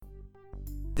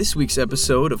This week's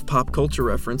episode of Pop Culture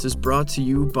Reference is brought to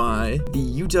you by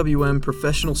the UWM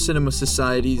Professional Cinema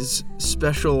Society's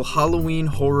special Halloween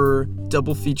horror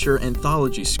double feature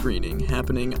anthology screening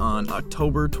happening on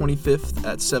October 25th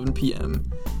at 7 p.m.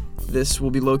 This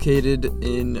will be located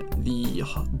in the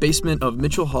basement of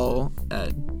Mitchell Hall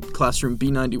at classroom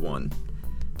B91.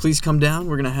 Please come down.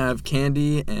 We're going to have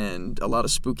candy and a lot of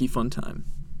spooky fun time.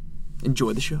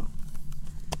 Enjoy the show.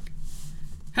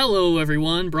 Hello,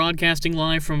 everyone. Broadcasting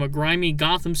live from a grimy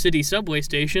Gotham City subway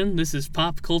station, this is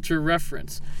Pop Culture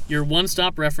Reference, your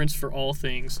one-stop reference for all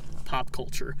things pop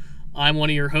culture. I'm one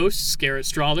of your hosts, Garrett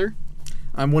Strother.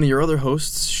 I'm one of your other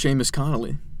hosts, Seamus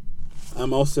Connolly.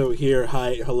 I'm also here.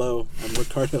 Hi, hello. I'm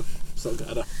Ricardo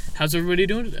Salgado. How's everybody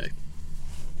doing today?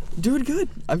 Doing good.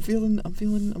 I'm feeling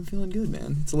good,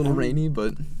 man. It's a little rainy,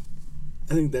 but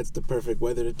I think that's the perfect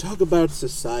weather to talk about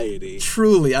society.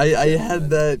 truly, I had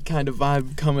that kind of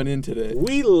vibe coming in today.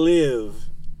 We live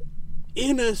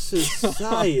in a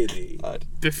society.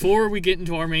 Before we get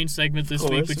into our main segment this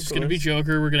week, which is going to be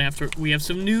Joker, we have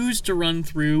some news to run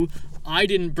through. I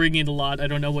didn't bring in a lot. I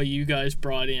don't know what you guys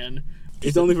brought in.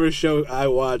 It's only for a show I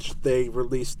watched. They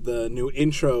released the new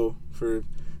intro for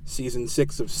season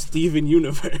 6 of Steven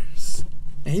Universe.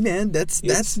 Hey man, that's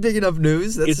big enough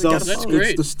news. That's great.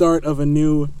 It's the start of a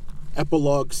new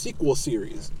epilogue sequel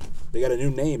series. They got a new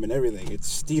name and everything. It's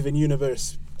Steven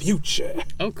Universe Future.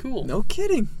 Oh, cool. No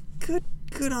kidding. Good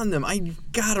on them. I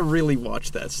gotta really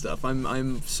watch that stuff.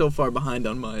 I'm so far behind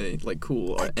on my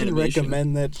cool I can animation.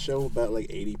 recommend that show about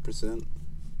 80%.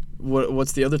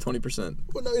 What's the other 20%?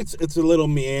 Well, no, it's a little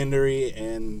meandery,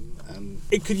 and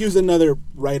it could use another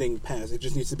writing pass. It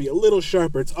just needs to be a little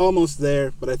sharper. It's almost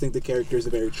there, but I think the characters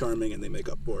are very charming, and they make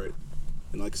up for it.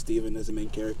 And Steven as a main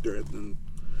character, and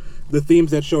the themes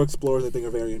that show explores, I think,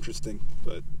 are very interesting,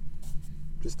 but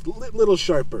just a little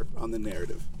sharper on the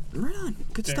narrative. Right on.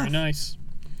 Good Very stuff. nice.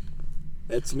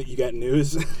 That's me. You got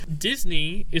news?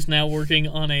 Disney is now working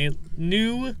on a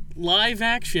new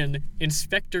live-action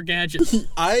Inspector Gadget.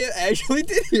 I actually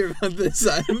did hear about this.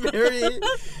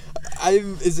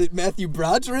 Is it Matthew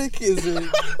Broderick? Is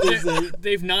it?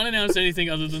 They've not announced anything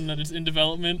other than that it's in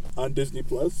development. On Disney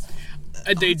Plus?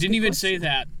 They didn't even say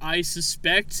that. I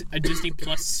suspect a Disney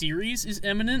Plus series is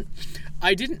imminent.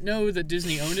 I didn't know that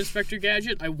Disney owned Inspector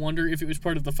Gadget. I wonder if it was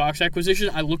part of the Fox acquisition.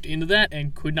 I looked into that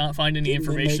and could not find any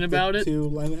information about it. Two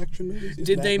live-action movies?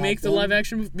 Did they make the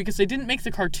live-action movie? Because they didn't make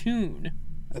the cartoon.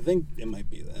 I think it might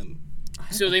be them.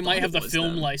 So they might have the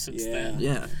film license then.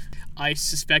 Yeah. I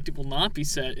suspect it will not be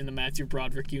set in the Matthew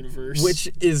Broderick universe. Which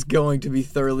is going to be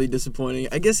thoroughly disappointing.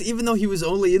 I guess even though he was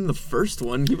only in the first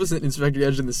one, he wasn't Inspector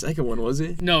Gadget in the second one, was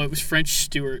he? No, it was French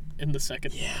Stewart in the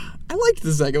second one. Yeah. I liked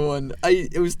the second one.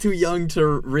 It was too young to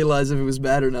realize if it was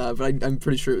bad or not, but I'm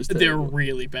pretty sure it was terrible. They're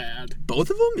really bad. Both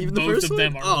of them? Even the first one? Both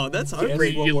of them are that's Guess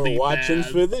heartbreaking. what we're watching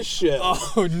bad. for this show.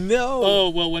 Oh, no. Oh,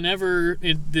 well, whenever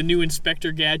the new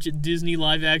Inspector Gadget Disney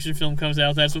live-action film comes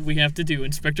out, that's what we have to do.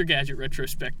 Inspector Gadget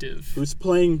retrospective. Who's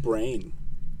playing Brain?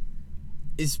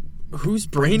 Who's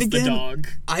Brain again? The dog.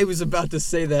 I was about to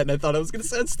say that, and I thought I was going to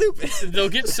sound stupid. They'll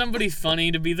get somebody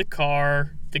funny to be the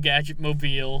car, the Gadget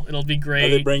Mobile. It'll be great. Are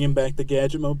they bringing back the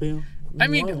Gadget Mobile? I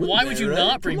mean, why would you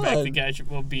not bring back the Gadget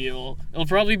Mobile? It'll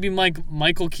probably be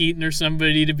Michael Keaton or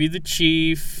somebody to be the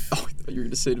chief. Oh, I thought you were going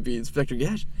to say to be Inspector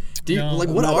Gadget. No.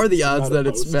 What are the odds not that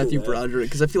it's opposed to Matthew that. Broderick?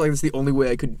 Because I feel like that's the only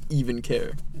way I could even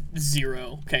care.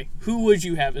 0. Okay, who would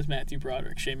you have as Matthew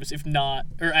Broderick, Seamus, if not,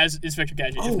 or as Inspector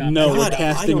Gadget, if not? No, God, we're I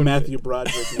casting don't- Matthew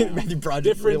Broderick now. Matthew Broderick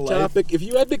Different real life. topic. If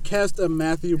you had to cast a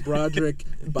Matthew Broderick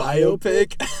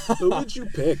biopic, who would you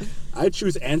pick? I'd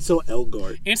choose Ansel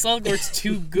Elgort. Ansel Elgort's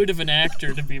too good of an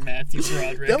actor to be Matthew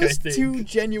Broderick, That was I think. too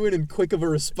genuine and quick of a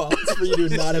response for you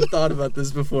to not have thought about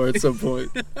this before at some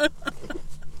point.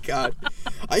 God.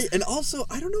 I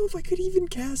don't know if I could even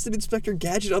cast an Inspector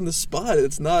Gadget on the spot.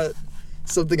 It's not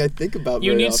something I think about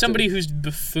You very need often. somebody who's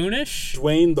buffoonish.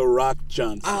 Dwayne The Rock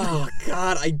Johnson. Oh,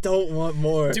 God, I don't want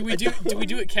more. Do we do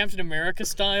it Captain America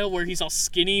style, where he's all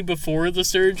skinny before the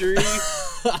surgery,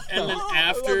 and then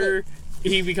after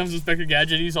he becomes Inspector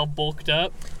Gadget, he's all bulked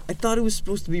up? I thought it was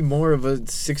supposed to be more of a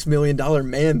 $6 million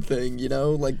man thing, you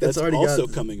know? Like, that's already also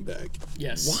got... coming back.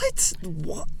 Yes. What?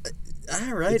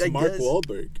 All right, It's I Mark guess.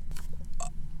 Wahlberg.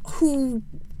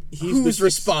 Who's the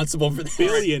responsible for that?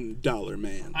 $1 billion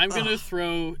man. I'm gonna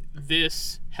throw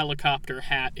this helicopter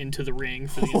hat into the ring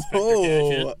for the Inspector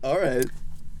Gadget. All right.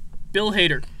 Bill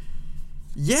Hader.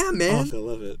 Yeah, man. I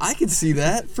love it. I could see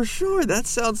that for sure. That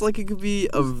sounds like it could be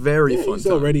a very fun He's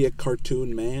time. already a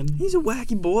cartoon man. He's a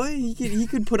wacky boy. He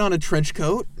could put on a trench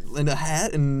coat and a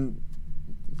hat and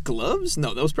gloves?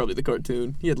 No, that was probably the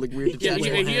cartoon. He had like weird Yeah,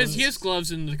 detachable hands. he has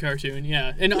gloves in the cartoon,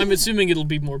 yeah. And I'm assuming it'll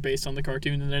be more based on the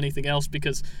cartoon than anything else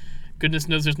because goodness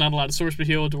knows there's not a lot of source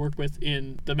material to work with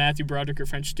in the Matthew Broderick or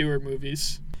French Stewart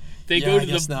movies. They go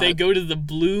to the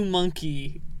Blue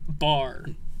Monkey bar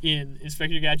in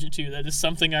Inspector Gadget 2. That is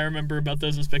something I remember about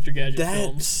those Inspector Gadget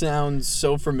films. That sounds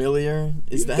so familiar.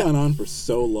 You've gone on for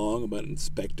so long about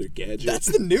Inspector Gadget. That's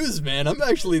the news, man.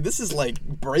 This is like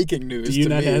breaking news. Do you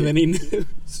not have any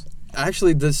news?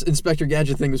 Actually, this Inspector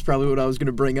Gadget thing was probably what I was going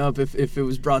to bring up if it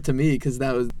was brought to me, because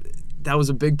that was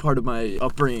a big part of my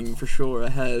upbringing for sure. I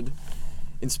had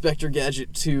Inspector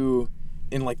Gadget 2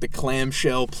 in like the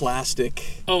clamshell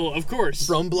plastic. Oh, of course.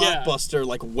 From Blockbuster,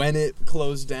 like when it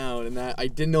closed down, and that I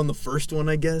didn't own the first one,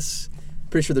 I guess.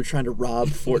 Pretty sure they're trying to rob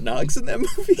Fort Knox in that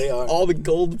movie. They are. All the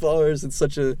gold bars. It's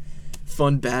such a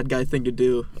fun bad guy thing to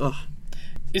do. Ugh.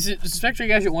 Is it Inspector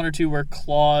Gadget 1 or 2 where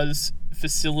Claw's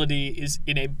facility is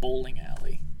in a bowling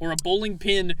alley? Or a bowling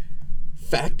pin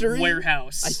factory?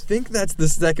 Warehouse? I think that's the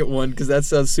second one, because that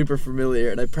sounds super familiar,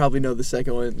 and I probably know the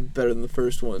second one better than the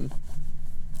first one.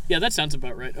 Yeah, that sounds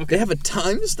about right. Okay. They have a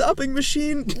time-stopping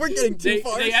machine? We're getting too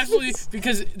far. They absolutely,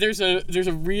 because there's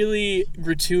a really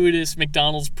gratuitous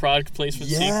McDonald's product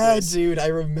placement sequence. Yeah, dude, I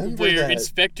remember where that.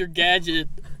 Inspector Gadget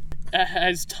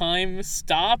has time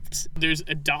stopped. There's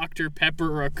a Dr.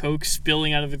 Pepper or a Coke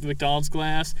spilling out of the McDonald's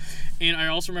glass. And I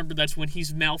also remember that's when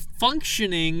he's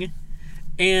malfunctioning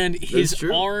and his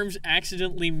arms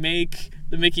accidentally make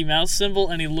the Mickey Mouse symbol,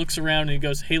 and he looks around and he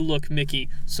goes, "Hey, look, Mickey."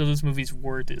 So those movies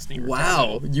were Disney.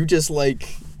 Wow, you just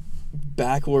like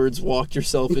backwards walked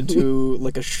yourself into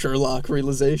like a Sherlock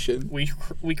realization.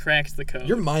 We cracked the code.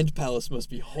 Your mind palace must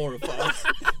be horrifying.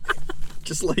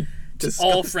 Just like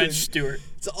disgusting. All French Stewart.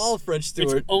 It's all French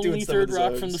Stewart. It's only Third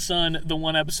Rock from the Sun, the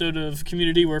one episode of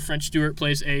Community where French Stewart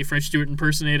plays a French Stewart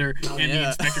impersonator, and the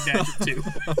Inspector Gadget 2.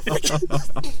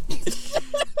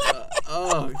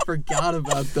 I forgot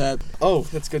about that. Oh,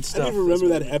 that's good stuff. I don't even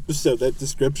remember that episode. That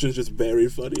description is just very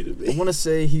funny to me. I want to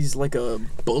say he's like a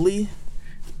bully.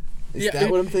 Is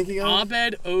that what I'm thinking of?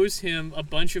 Abed owes him a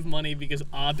bunch of money because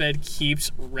Abed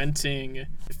keeps renting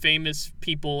famous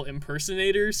people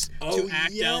impersonators to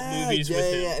act out movies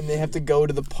with him. Yeah, and they have to go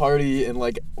to the party and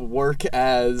like work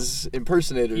as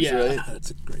impersonators, right?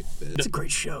 That's a great bit. It's a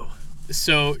great show.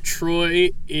 So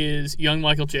Troy is young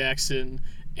Michael Jackson,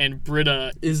 and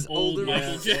Britta is old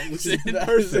Michael Jackson.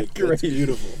 Perfect. That's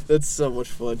beautiful. That's so much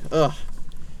fun. Ugh.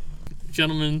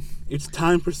 Gentlemen, it's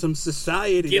time for some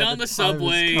society. Get on the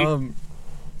subway.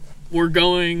 We're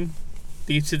going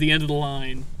to the end of the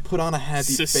line. Put on a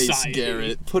happy face,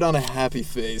 Garrett. Put on a happy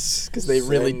face, because they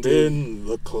really do. Send in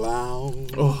the clown.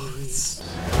 Oh,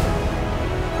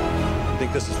 You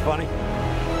think this is funny?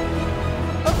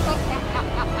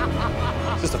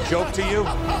 Is this a joke to you?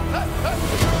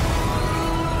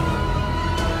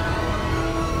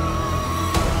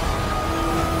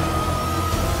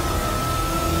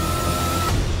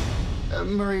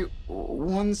 Murray,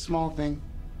 one small thing.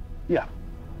 Yeah.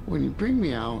 When you bring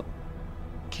me out,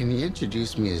 can you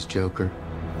introduce me as Joker?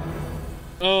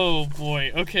 Oh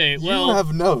boy. Okay. Well, you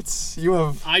have notes.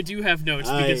 I do have notes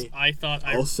because I thought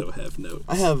I also have notes.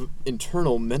 I have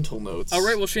internal mental notes. All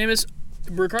right. Well, Seamus,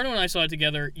 Ricardo and I saw it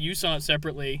together. You saw it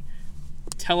separately.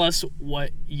 Tell us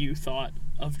what you thought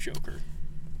of Joker.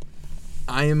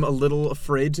 I am a little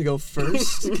afraid to go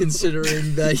first,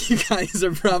 considering that you guys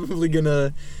are probably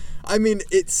gonna. I mean,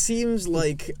 it seems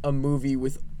like a movie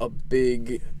with a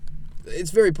big... It's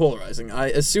very polarizing.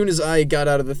 As soon as I got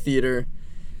out of the theater,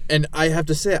 and I have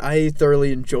to say, I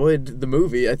thoroughly enjoyed the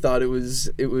movie. I thought it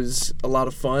was a lot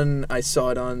of fun. I saw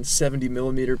it on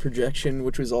 70mm projection,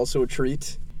 which was also a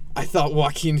treat. I thought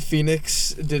Joaquin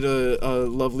Phoenix did a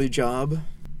lovely job.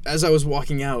 As I was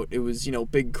walking out, it was,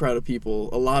 big crowd of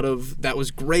people. A lot of that was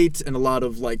great, and a lot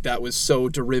of, that was so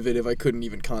derivative I couldn't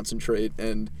even concentrate,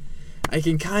 and I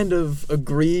can kind of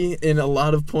agree in a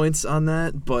lot of points on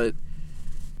that, but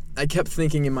I kept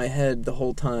thinking in my head the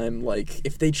whole time,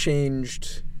 if they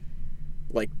changed,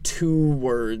 2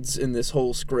 words in this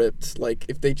whole script,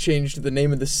 if they changed the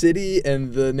name of the city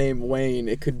and the name Wayne,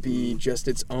 it could be just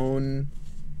its own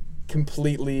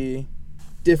completely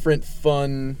different,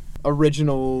 fun,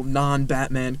 original,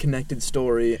 non-Batman connected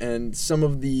story, and some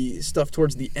of the stuff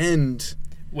towards the end...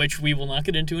 Which we will not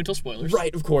get into until spoilers.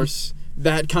 Right, of course.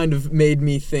 That kind of made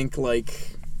me think,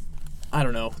 I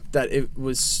don't know, that it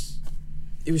was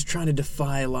trying to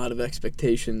defy a lot of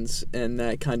expectations, and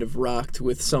that kind of rocked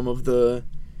with some of the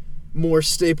more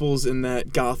staples in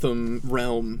that Gotham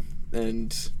realm,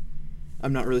 and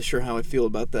I'm not really sure how I feel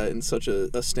about that in such a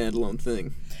standalone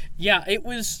thing. Yeah, it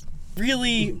was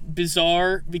really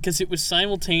bizarre because it was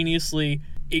simultaneously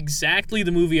exactly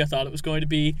the movie I thought it was going to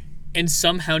be, and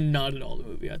somehow not at all the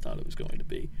movie I thought it was going to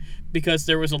be. Because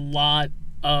there was a lot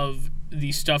of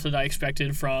the stuff that I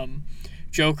expected from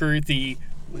Joker, the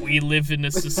we live in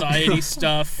a society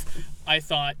stuff. I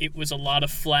thought it was a lot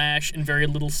of flash and very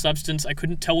little substance. I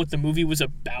couldn't tell what the movie was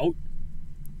about.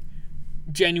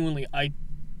 Genuinely, I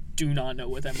do not know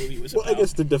what that movie was about. Well, I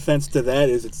guess the defense to that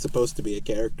is it's supposed to be a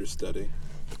character study.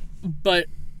 But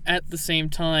at the same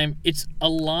time, it's a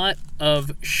lot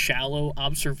of shallow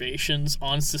observations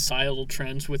on societal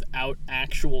trends without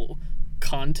actual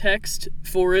context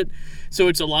for it. So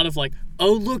it's a lot of like,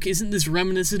 oh look, isn't this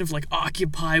reminiscent of like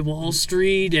Occupy Wall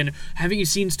Street, and haven't you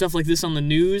seen stuff like this on the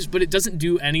news? But it doesn't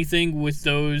do anything with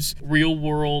those real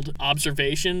world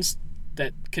observations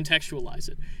that contextualize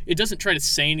it. It doesn't try to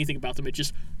say anything about them. It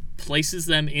just places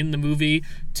them in the movie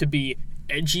to be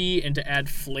edgy and to add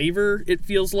flavor, it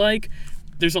feels like.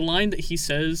 There's a line that he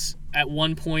says at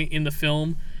one point in the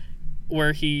film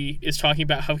where he is talking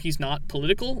about how he's not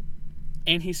political,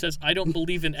 and he says, I don't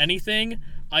believe in anything,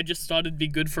 I just thought it'd be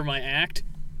good for my act,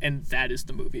 and that is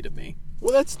the movie to me.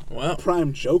 Well, that's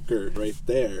prime Joker right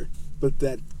there. But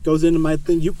that goes into my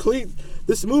thing.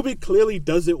 This movie clearly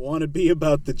doesn't want to be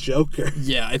about the Joker.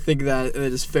 Yeah, I think that it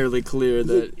is fairly clear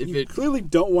that you clearly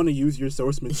don't want to use your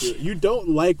source material. You don't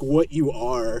like what you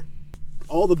are.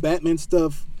 All the Batman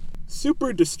stuff,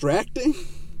 super distracting.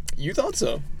 You thought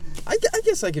so? I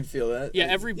guess I could feel that. Yeah,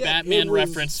 every Batman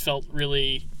reference felt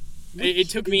really... It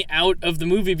took me out of the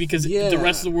movie because the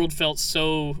rest of the world felt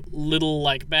so little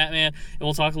like Batman. And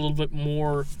we'll talk a little bit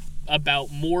more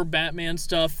about more Batman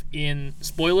stuff in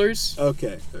spoilers.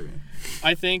 Okay.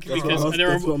 I think That's because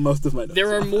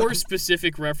there are more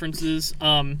specific references.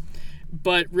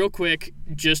 But real quick,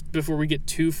 just before we get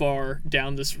too far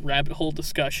down this rabbit hole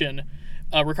discussion,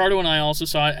 Ricardo and I also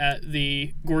saw it at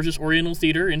the gorgeous Oriental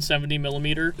Theater in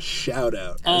 70mm. Shout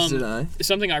out. As did I.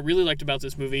 Something I really liked about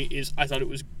this movie is I thought it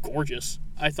was gorgeous.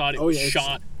 I thought it was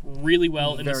shot really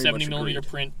well, and the 70mm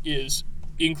print is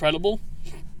incredible.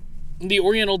 The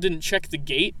Oriental didn't check the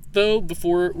gate, though,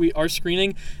 before our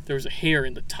screening. There was a hair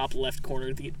in the top left corner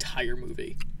of the entire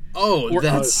movie. Oh,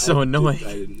 that's so annoying.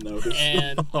 I didn't notice.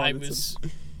 And I was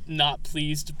not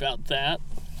pleased about that.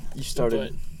 You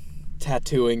started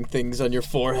tattooing things on your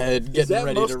forehead, getting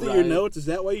ready to riot. Is that most of your notes? Is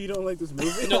that why you don't like this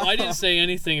movie? No, I didn't say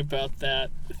anything about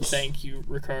that. Thank you,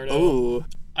 Ricardo. Oh.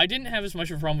 I didn't have as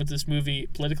much of a problem with this movie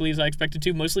politically as I expected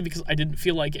to, mostly because I didn't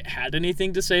feel like it had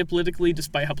anything to say politically,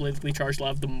 despite how politically charged a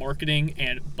lot of the marketing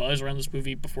and buzz around this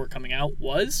movie before it coming out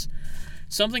was.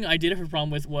 Something I did have a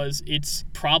problem with was its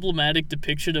problematic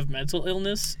depiction of mental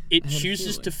illness. It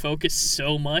chooses to focus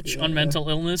so much on mental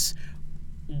illness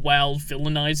while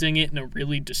villainizing it in a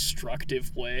really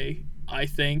destructive way. I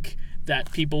think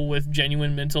that people with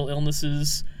genuine mental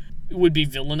illnesses would be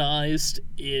villainized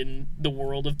in the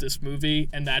world of this movie,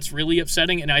 and that's really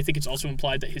upsetting. And I think it's also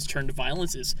implied that his turn to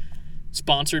violence is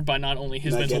sponsored by not only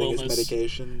his mental illness, his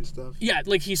medication and stuff. Yeah,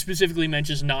 like he specifically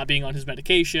mentions not being on his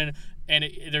medication, and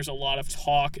there's a lot of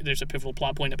talk. There's a pivotal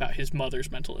plot point about his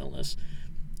mother's mental illness,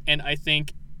 and I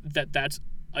think that that's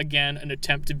again an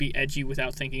attempt to be edgy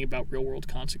without thinking about real world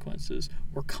consequences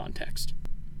or context.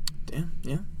 Damn,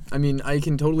 yeah. I mean, I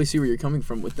can totally see where you're coming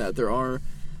from with that. There are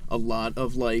a lot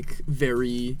of like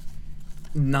very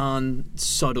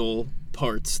non-subtle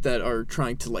parts that are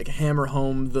trying to like hammer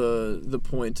home the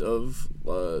point of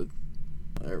we're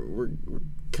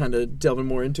kind of delving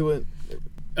more into it.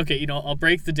 Okay, I'll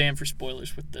break the dam for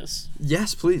spoilers with this.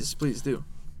 Yes, please do.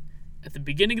 At the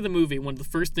beginning of the movie, one of the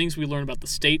first things we learn about the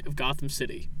state of Gotham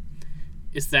City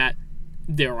is that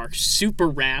there are super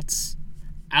rats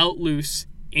out loose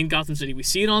in Gotham City. We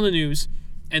see it on the news,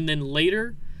 and then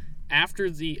later, after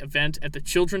the event at the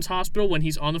Children's Hospital, when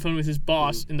he's on the phone with his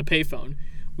boss in the payphone,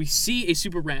 we see a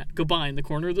super rat go by in the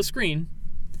corner of the screen,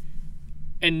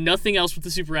 and nothing else with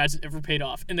the super rats has ever paid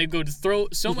off. And they go to throw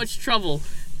so much trouble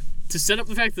to set up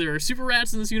the fact that there are super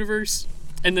rats in this universe,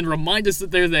 and then remind us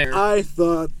that they're there. I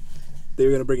thought they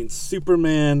were going to bring in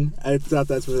Superman. I thought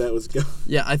that's where that was going.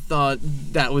 Yeah, I thought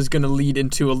that was going to lead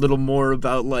into a little more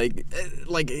about, like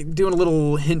doing a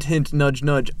little hint,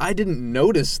 nudge. I didn't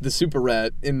notice the super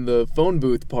rat in the phone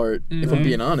booth part, if I'm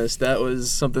being honest. That was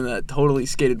something that totally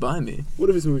skated by me. What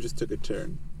if this movie just took a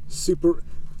turn? Super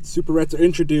rats are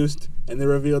introduced, and they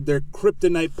revealed they're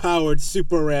kryptonite-powered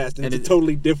super rats, and it's a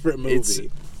totally different movie. It's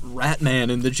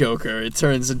Ratman and the Joker. It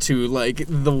turns into, like,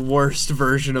 the worst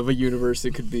version of a universe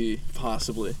it could be,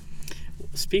 possibly.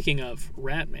 Speaking of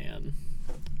Ratman,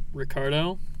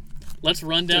 Ricardo, let's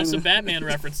run down some Batman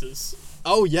references.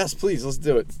 Oh, yes, please, let's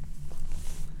do it.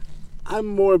 I'm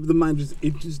more of the mind,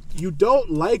 you don't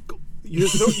like You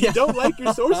don't like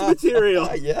your source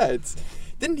material. Yeah,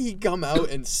 didn't he come out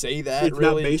and say that? It's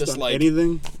really, not based just on like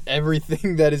anything.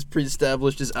 everything that is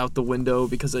pre-established is out the window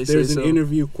because I say so. There's an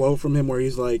interview quote from him where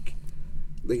he's like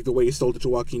the way he sold it to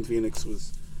Joaquin Phoenix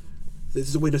was, "This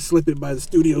is a way to slip it by the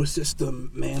studio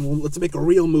system, man. Well, let's make a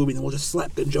real movie, and we'll just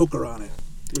slap the Joker on it,"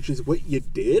 which is what you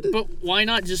did. But why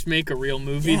not just make a real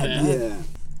movie then? Yeah,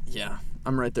 Yeah,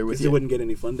 I'm right there with because you. it wouldn't get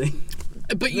any funding.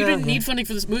 But you didn't need funding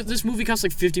for this movie. This movie cost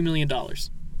like $50 million.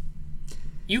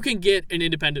 You can get an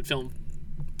independent film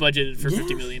budgeted for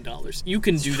 $50 million. You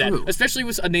can do that. Especially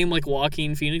with a name like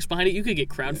Joaquin Phoenix behind it. You could get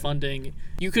crowdfunding. Yeah.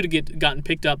 You could have gotten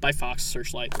picked up by Fox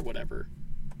Searchlight or whatever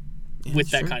with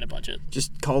that kind of budget.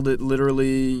 Just called it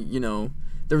literally,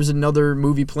 there was another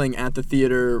movie playing at the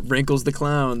theater, Wrinkles the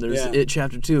Clown. There's It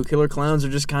Chapter 2. Killer Clowns are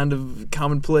just kind of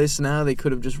commonplace now. They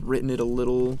could have just written it a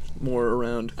little more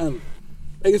around.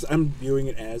 I guess I'm viewing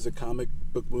it as a comic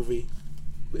book movie,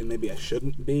 and maybe I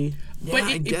shouldn't be.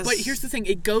 Yeah, but here's the thing.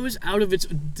 It goes out of its...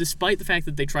 Despite the fact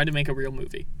that they tried to make a real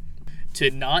movie,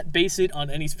 to not base it on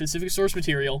any specific source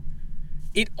material,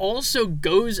 it also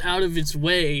goes out of its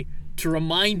way to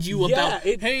remind you about,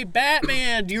 hey,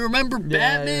 Batman, do you remember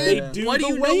Batman? They do what do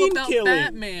you know about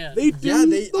Batman? They do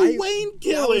the Wayne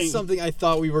killing. That was something I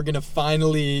thought we were going to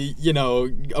finally,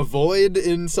 avoid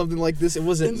in something like this. It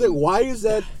wasn't... It's like, why is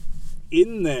that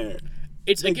in there?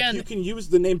 It's like, again... You can use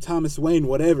the name Thomas Wayne,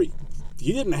 whatever.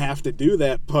 You didn't have to do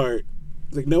that part.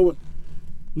 It's like, no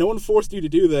one forced you to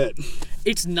do that.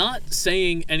 It's not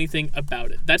saying anything about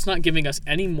it. That's not giving us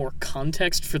any more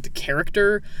context for the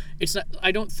character. It's not.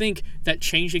 I don't think that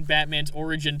changing Batman's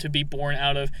origin to be born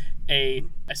out of a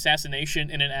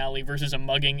assassination in an alley versus a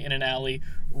mugging in an alley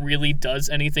really does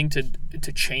anything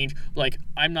to change. Like,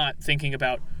 I'm not thinking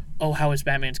about, how is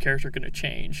Batman's character going to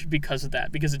change because of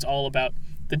that? Because it's all about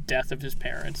the death of his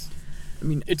parents. I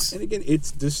mean, it's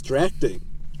distracting.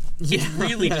 It's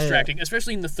really distracting,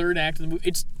 especially in the third act of the movie.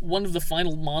 It's one of the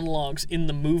final monologues in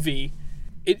the movie.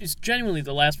 It is genuinely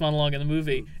the last monologue in the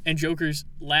movie, and Joker's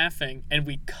laughing, and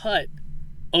we cut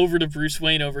over to Bruce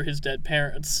Wayne over his dead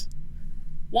parents.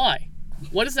 Why?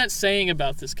 What is that saying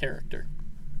about this character?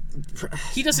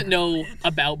 He doesn't know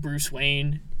about Bruce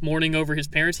Wayne mourning over his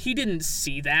parents. He didn't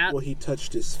see that. Well, he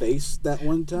touched his face that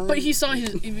one time. But he saw his...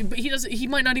 But he doesn't... He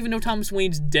might not even know Thomas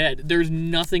Wayne's dead. There's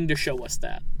nothing to show us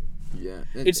that. Yeah.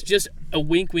 It's just a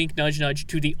wink, wink, nudge, nudge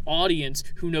to the audience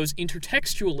who knows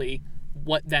intertextually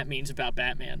what that means about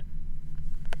Batman.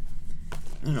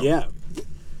 Yeah.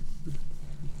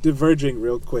 Diverging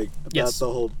real quick about the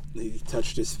whole he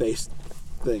touched his face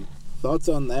thing. Thoughts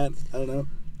on that? I don't know.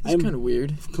 It's kind of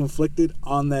weird. Conflicted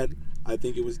on that. I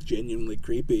think it was genuinely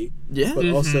creepy. Yeah. But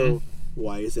also,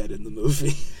 why is that in the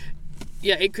movie?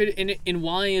 Yeah, it could, and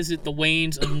why is it the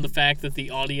Waynes, and the fact that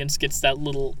the audience gets that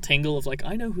little tingle of like,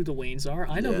 I know who the Waynes are,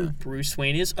 I know who Bruce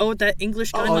Wayne is. Oh, that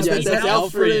English guy must be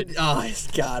Alfred. Oh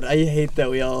God, I hate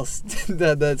that we all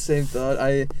that same thought.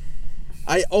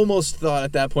 I almost thought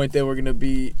at that point they were gonna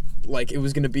be like, it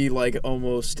was gonna be like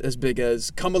almost as big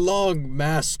as "Come along,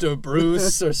 Master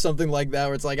Bruce" or something like that,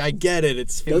 where it's like, I get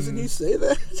it. Doesn't he say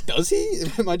that? Does he?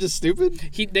 Am I just stupid?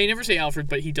 They never say Alfred,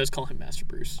 but he does call him Master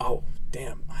Bruce. Oh.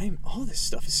 Damn, all this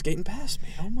stuff is skating past me.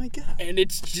 Oh my God. And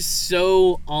it's just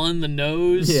so on the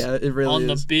nose. Yeah, it really is. On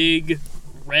the big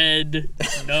red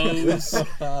nose.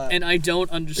 And I don't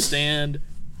understand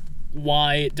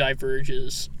why it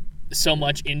diverges so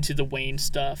much into the Wayne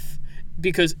stuff.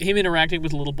 Because him interacting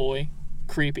with a little boy,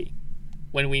 creepy.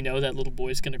 When we know that little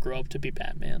boy's going to grow up to be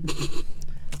Batman.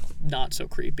 Not so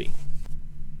creepy.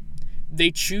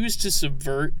 They choose to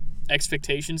subvert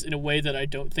expectations in a way that I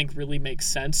don't think really makes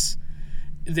sense.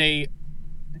 They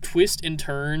twist and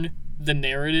turn the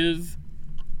narrative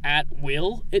at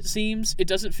will, it seems. It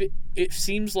doesn't fit. It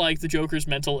seems like the Joker's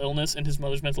mental illness and his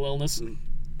mother's mental illness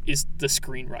is the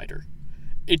screenwriter.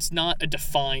 It's not a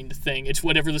defined thing. It's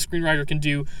whatever the screenwriter can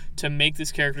do to make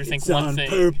this character think one thing.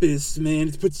 It's on purpose, man.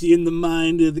 It puts you in the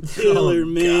mind of the killer,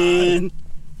 man. God.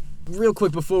 Real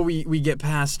quick before we get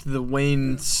past the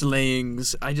Wayne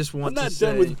slayings, I just want to say...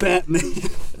 I'm not done with Batman.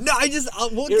 No,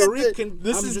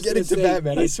 this is getting to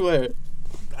Batman, I swear.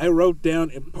 I wrote down,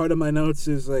 and part of my notes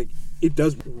is like, it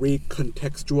does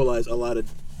recontextualize a lot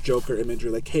of Joker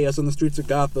imagery, like chaos on the streets of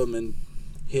Gotham and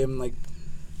him, like,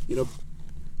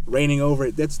 reigning over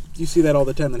it. You see that all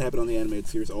the time. That happened on the animated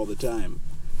series all the time.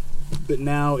 But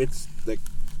now it's like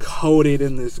coated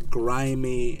in this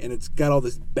grimy, and it's got all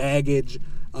this baggage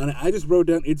on it. I just wrote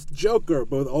down, it's Joker,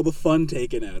 but with all the fun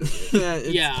taken out of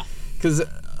it. Yeah. Because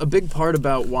a big part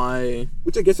about why...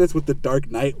 Which I guess that's what The Dark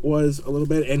Knight was a little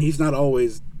bit, and he's not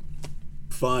always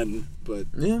fun, but...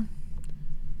 Yeah.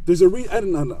 There's a I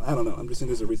don't know. I'm just saying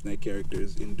there's a reason that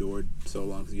character's endured so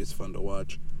long because he's fun to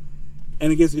watch.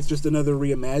 And I guess it's just another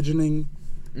reimagining.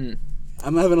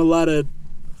 I'm having a lot of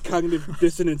cognitive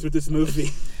dissonance with this movie.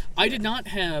 I did not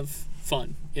have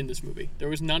fun in this movie. There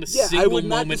was not a I single would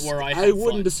not moment where I had I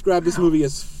wouldn't fun. describe this movie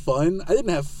as fun. I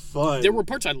didn't have fun. There were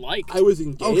parts I liked. I was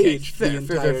engaged fair, the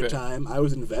entire time. I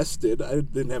was invested. I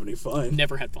didn't have any fun.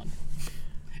 Never had fun.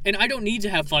 And I don't need to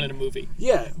have fun in a movie.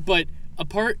 Yeah. But a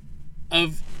part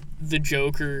of the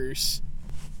Joker's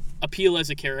appeal as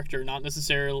a character, not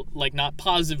necessarily, like, not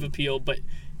positive appeal, but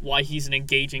why he's an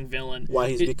engaging villain. Why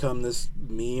he's become this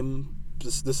meme,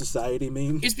 the society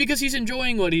meme. It's because he's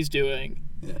enjoying what he's doing.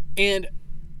 Yeah. And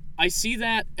I see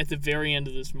that at the very end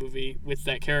of this movie with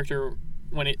that character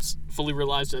when it's fully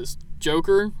realized as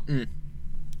Joker.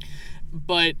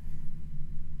 But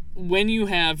when you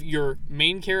have your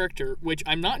main character, which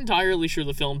I'm not entirely sure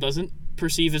the film doesn't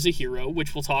perceive as a hero,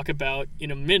 which we'll talk about in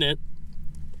a minute,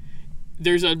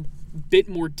 there's a bit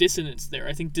more dissonance there.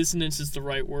 I think dissonance is the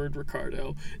right word,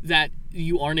 Ricardo, that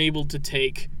you aren't able to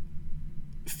take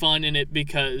fun in it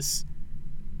because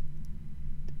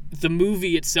the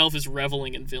movie itself is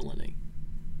reveling in villainy.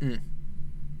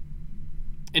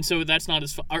 And so that's not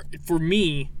as fun. For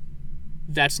me,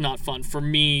 that's not fun. For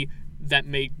me, that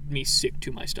made me sick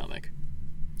to my stomach.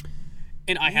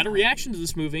 And I had a reaction to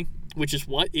this movie, which is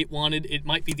what it wanted. It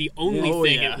might be the only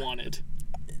thing it wanted.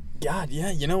 God, yeah,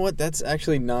 you know what? That's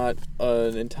actually not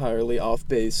an entirely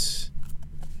off-base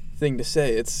thing to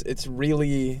say. It's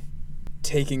really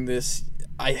taking this...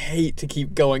 I hate to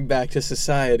keep going back to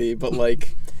society, but,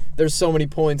 like, there's so many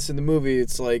points in the movie.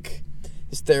 It's like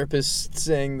his therapist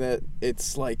saying that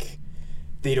it's like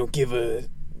they don't give a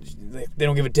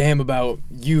damn about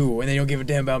you, and they don't give a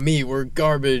damn about me. We're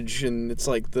garbage. And it's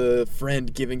like the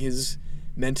friend giving his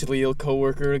mentally ill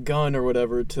coworker a gun or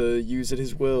whatever to use at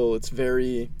his will. It's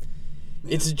very...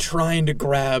 It's trying to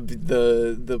grab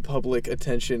the public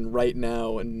attention right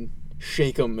now and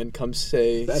shake them and come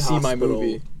say, That see my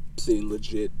movie. hospital scene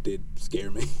legit did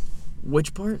scare me.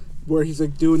 Which part? Where he's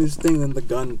like doing his thing and the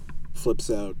gun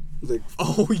flips out. Like,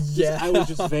 Oh, yeah. I was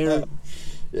just very...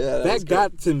 Yeah, that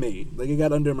got to me. Like, it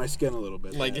got under my skin a little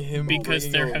bit. like him Because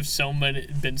bringing there home-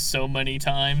 have been so many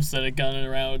times that a gun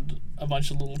around a bunch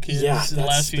of little kids Yeah, in the that's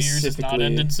last few years has not specifically-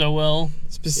 ended so well.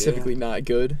 specifically not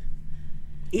good.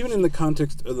 Even in the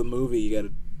context of the movie, you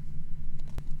gotta...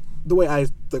 The way I...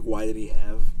 Like, why did he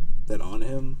have that on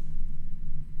him?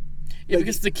 Yeah, Like-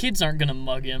 because the kids aren't gonna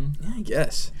mug him. Yeah, I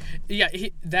guess. Yeah,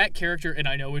 that character, and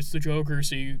I know it's the Joker,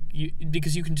 so you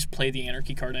because you can just play the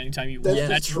anarchy card anytime you want. That's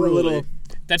That's just a little...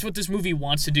 That's what this movie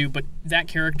wants to do, but that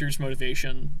character's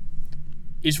motivation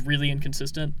is really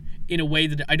inconsistent in a way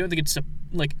that I don't think it's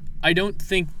like I don't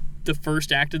think the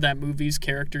first act of that movie's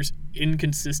character's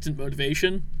inconsistent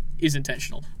motivation is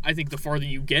intentional. I think the farther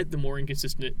you get, the more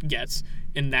inconsistent it gets,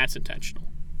 and that's intentional.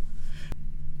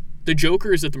 The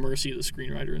Joker is at the mercy of the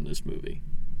screenwriter in this movie,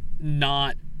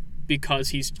 not because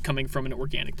he's coming from an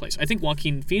organic place. I think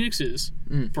Joaquin Phoenix's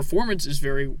performance is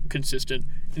very consistent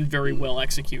and very well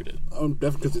executed. Definitely,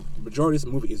 because the majority of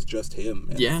this movie is just him.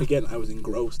 And Yeah. again, I was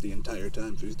engrossed the entire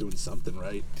time, so he's doing something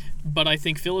right. But I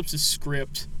think Phillips'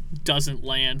 script doesn't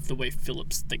land the way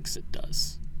Phillips thinks it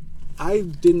does. I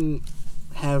didn't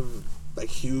have like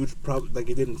huge problem. Like,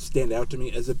 it didn't stand out to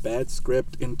me as a bad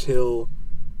script until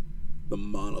the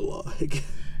monologue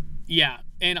Yeah,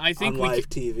 and I think on live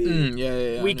TV. Yeah. I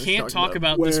we know what you're can't talking talk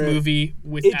about this Where movie It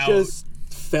without... just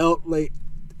felt like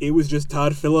it was just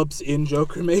Todd Phillips in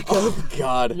Joker makeup.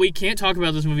 God. We can't talk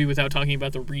about this movie without talking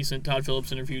about the recent Todd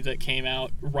Phillips interview that came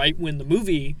out right when the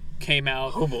movie came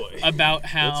out. Oh, boy. About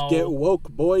how... Let's get woke,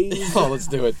 boys. Oh, let's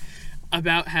do it.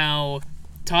 About how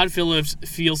Todd Phillips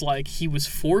feels like he was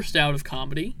forced out of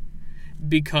comedy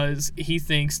because he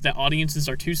thinks that audiences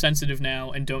are too sensitive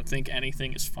now and don't think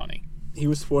anything is funny. He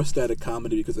was forced out of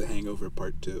comedy because of Hangover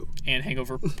Part 2. And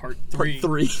Hangover Part 3. Part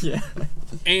 3, yeah.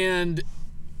 And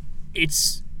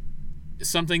it's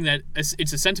something that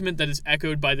it's a sentiment that is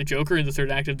echoed by the Joker in the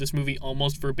third act of this movie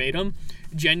almost verbatim.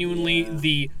 Genuinely, Yeah.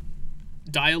 the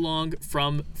dialogue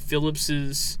from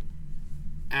Phillips's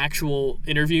actual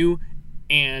interview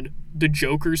and the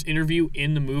Joker's interview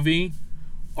in the movie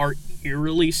are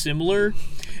eerily similar,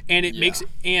 and it makes...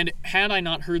 And had I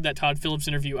not heard that Todd Phillips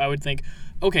interview, I would think,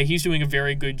 okay, he's doing a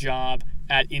very good job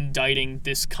at indicting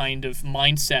this kind of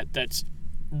mindset that's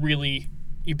really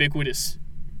ubiquitous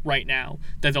right now,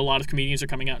 that a lot of comedians are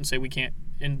coming out and say we can't,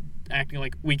 and acting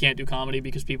like we can't do comedy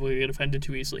because people get offended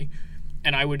too easily.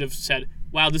 And I would have said,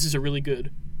 wow, this is a really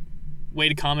good way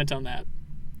to comment on that.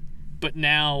 But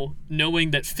now,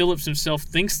 knowing that Phillips himself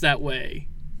thinks that way,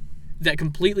 that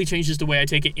completely changes the way I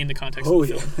take it in the context Oh of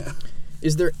the yeah. film.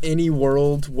 Is there any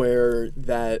world where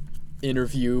that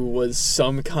interview was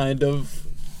some kind of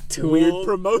tool, Weird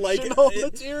promotional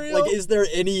material? Like, is there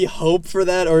any hope for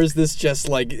that, or is this just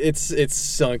like it's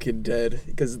sunk and dead?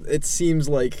 Because it seems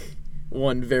like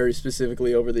one very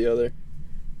specifically over the other.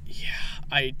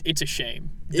 It's a shame.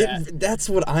 That's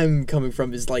what I'm coming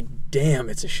from. Is like, damn,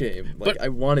 it's a shame. Like, But- I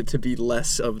want it to be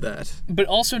less of that. But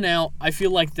also now, I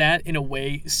feel like that, in a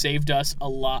way, saved us a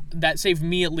lot. That saved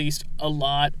me, at least, a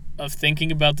lot of thinking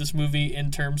about this movie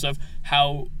in terms of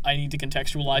how I need to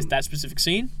contextualize that specific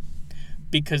scene.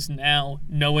 Because now,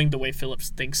 knowing the way Phillips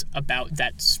thinks about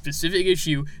that specific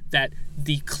issue that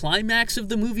the climax of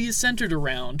the movie is centered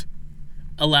around,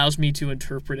 allows me to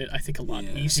interpret it, I think, a lot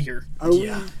easier. Are we?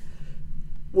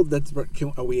 Well,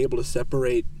 are we able to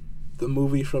separate the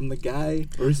movie from the guy,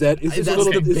 or is this That's a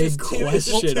little the bit? big Is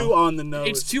question. too on the nose?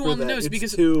 It's too for on the that? nose It's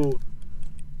because- too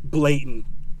blatant.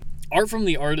 Art from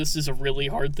the artist is a really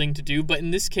hard thing to do, but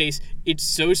in this case, it's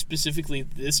so specifically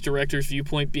this director's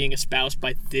viewpoint being espoused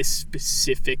by this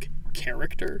specific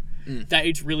character that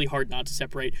it's really hard not to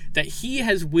separate. That he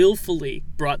has willfully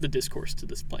brought the discourse to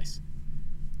this place.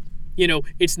 You know,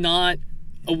 it's not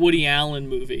a Woody Allen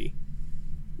movie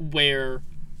where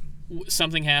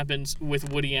something happens with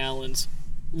Woody Allen's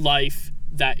life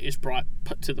that is brought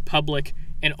to the public,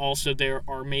 and also there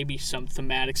are maybe some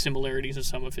thematic similarities in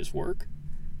some of his work.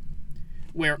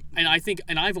 And I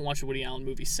haven't watched a Woody Allen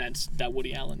movie since that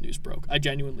Woody Allen news broke. I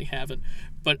genuinely haven't.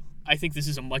 But I think this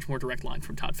is a much more direct line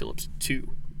from Todd Phillips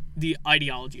to the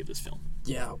ideology of this film.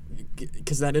 Yeah,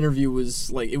 because that interview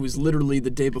was like, it was literally the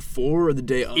day before or the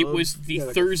day of. It was the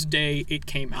Thursday it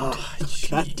came out.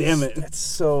 God damn it! That's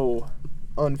so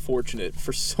unfortunate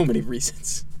for so many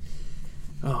reasons.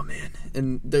 Oh man,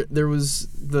 and there's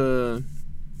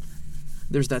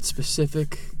that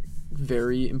specific,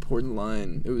 very important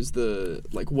line. It was the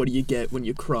like, what do you get when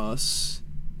you cross?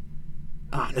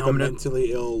 Like a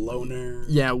mentally ill loner.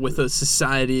 Yeah, with a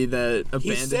society that abandons.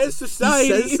 He says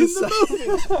society in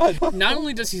the movie. Not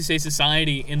only does he say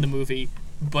society in the movie,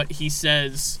 but he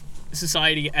says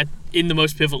society in the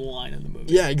most pivotal line in the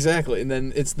movie. Yeah, exactly. And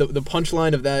then it's the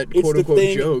punchline of that It's quote the unquote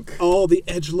thing joke. all the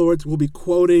edgelords will be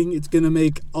quoting. It's gonna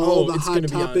make all the it's hot gonna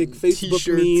be topic on Facebook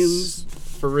t-shirts,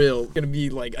 memes. for real. Gonna be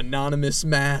like anonymous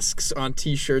masks on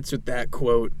t-shirts with that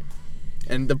quote.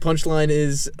 And the punchline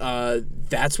is,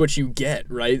 that's what you get,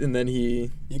 right? And then You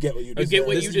get what you You deserve. get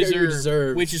what This you is what you deserve,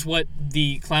 deserve. which is what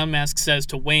the clown mask says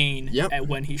to Wayne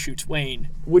when he shoots Wayne.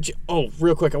 Which,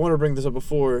 real quick, I want to bring this up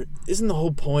before. Isn't the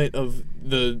whole point of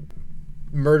the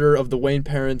murder of the Wayne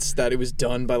parents that it was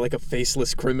done by like a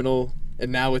faceless criminal,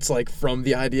 and now it's like from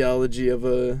the ideology of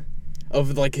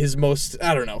like his most,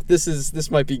 I don't know.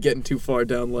 This might be getting too far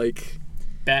down like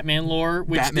Batman lore,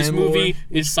 which Batman this movie lore,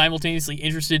 is simultaneously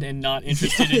interested and not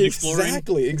interested in exploring.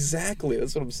 Exactly.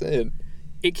 That's what I'm saying.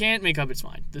 It can't make up its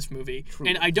mind, this movie.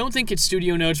 And I don't think it's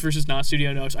studio notes versus not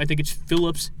studio notes. I think it's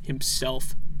Phillips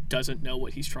himself doesn't know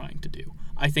what he's trying to do.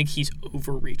 I think he's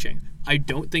overreaching. I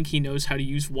don't think he knows how to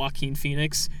use Joaquin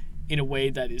Phoenix in a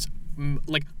way that is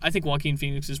I think Joaquin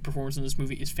Phoenix's performance in this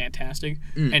movie is fantastic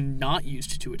and not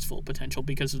used to its full potential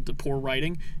because of the poor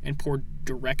writing and poor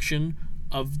direction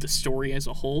of the story as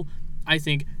a whole. I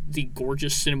think the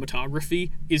gorgeous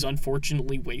cinematography is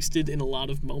unfortunately wasted in a lot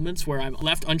of moments where I'm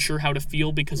left unsure how to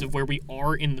feel because of where we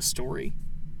are in the story.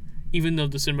 Even though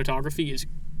the cinematography is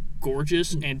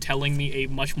gorgeous and telling me a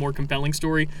much more compelling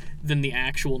story than the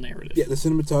actual narrative. Yeah, the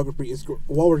cinematography is.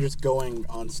 While we're just going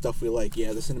on stuff we like, the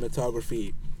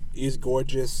cinematography is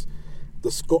gorgeous.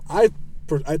 The score, I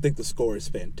think the score is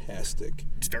fantastic.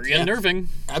 It's very unnerving.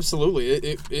 Absolutely.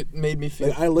 It made me feel.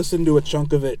 Like, I listened to a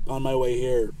chunk of it on my way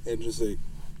here, and just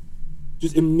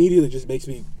immediately just makes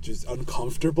me just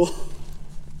uncomfortable.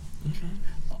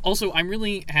 Also, I'm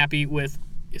really happy with,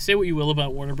 say what you will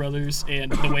about Warner Brothers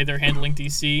and the way they're handling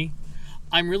DC.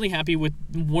 I'm really happy with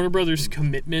Warner Brothers'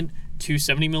 commitment to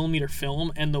 70mm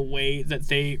film and the way that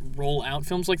they roll out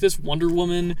films like this. Wonder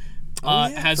Woman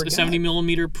has a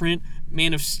 70mm print.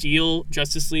 Man of Steel,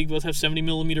 Justice League both have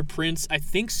 70mm prints. I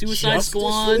think Suicide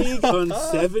Squad League on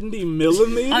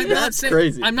 70mm.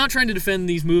 Crazy. I'm not trying to defend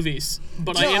these movies,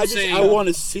 but I am saying I want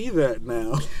to see that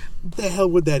now. What the hell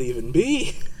would that even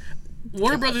be?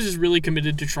 Warner Brothers is really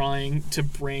committed to trying to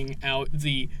bring out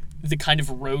the kind of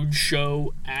roadshow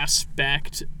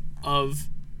aspect of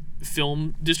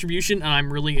film distribution, and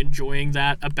I'm really enjoying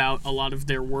that about a lot of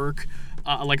their work.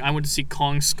 Like, I went to see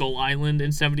Kong Skull Island in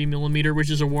 70mm,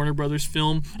 which is a Warner Brothers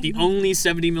film. The only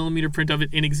 70mm print of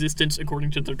it in existence,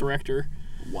 according to the director.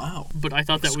 Wow. But I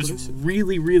thought that was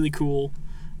really, really cool,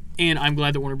 and I'm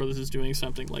glad that Warner Brothers is doing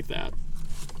something like that.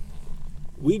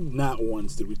 we not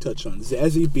once did we touch on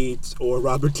Zazie Beetz or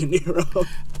Robert De Niro.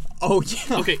 Oh,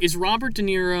 yeah. Okay, is Robert De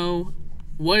Niro...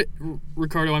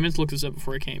 Ricardo, I meant to look this up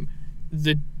before I came.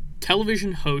 The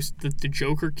television host that the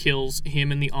Joker kills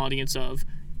him in the audience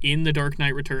in The Dark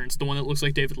Knight Returns, the one that looks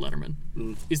like David Letterman,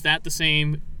 is that the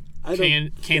same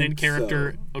canon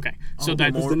character? So. Okay, so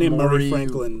that... Because the name Murray Maury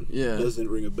Franklin yeah. doesn't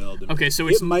ring a bell to me. Okay, so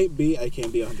it's... It might be, I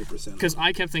can't be 100%. Because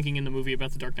I kept thinking in the movie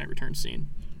about the Dark Knight Returns scene.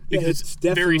 Yeah, Because it's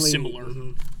definitely very similar.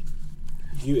 Mm-hmm.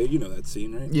 You know that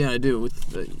scene, right? Yeah, I do.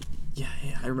 With the, yeah,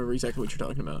 I remember exactly what you're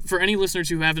talking about. For any listeners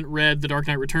who haven't read The Dark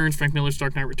Knight Returns, Frank Miller's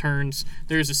Dark Knight Returns,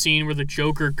 there's a scene where the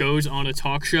Joker goes on a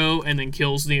talk show and then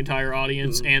kills the entire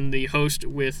audience and the host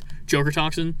with Joker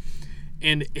toxin.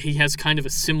 And he has kind of a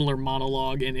similar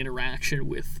monologue and interaction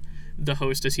with the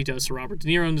host as he does to Robert De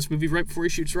Niro in this movie right before he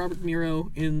shoots Robert De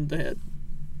Niro in the head.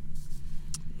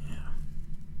 Yeah.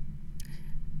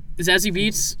 Zazie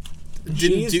Beetz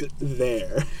She's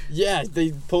there. Yeah,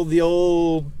 they pulled the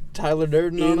old Tyler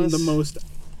Durden on us. In the most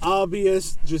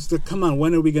obvious, come on,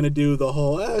 when are we going to do the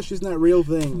whole, she's not real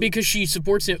thing? Because she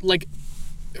supports him, like,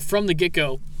 from the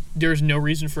get-go, there's no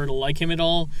reason for her to like him at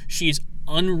all. She's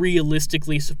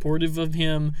unrealistically supportive of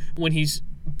him. When he's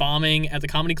bombing at the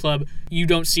comedy club, you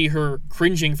don't see her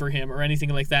cringing for him or anything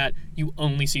like that. You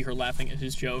only see her laughing at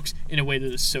his jokes in a way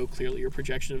that is so clearly a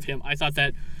projection of him. I thought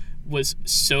that was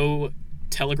so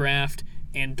telegraphed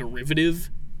and derivative.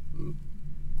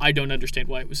 I don't understand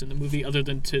why it was in the movie other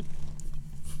than to...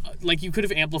 like, you could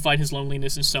have amplified his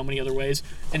loneliness in so many other ways,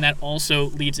 and that also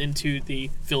leads into the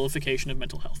vilification of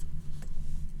mental health.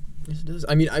 Yes, it does.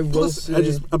 I mean, I will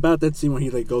say... about that scene where he,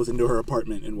 like, goes into her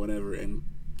apartment and whatever, and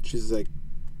she's like,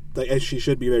 she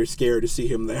should be very scared to see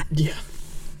him there. Yeah.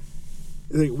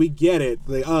 Like, we get it.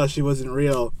 Like, she wasn't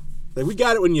real. Like, we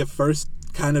got it when you first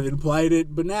kind of implied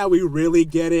it, but now we really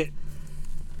get it.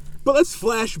 But let's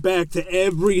flash back to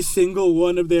every single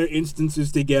one of their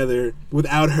instances together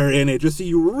without her in it, just so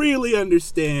you really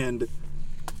understand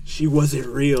she wasn't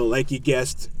real, like you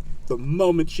guessed the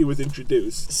moment she was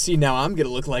introduced. See, now I'm going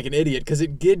to look like an idiot, because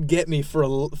it did get me for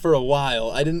a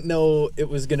while. I didn't know it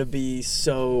was going to be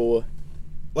so...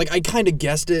 Like, I kind of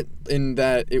guessed it in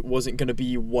that it wasn't going to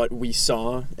be what we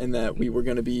saw, and that we were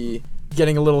going to be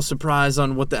getting a little surprise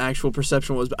on what the actual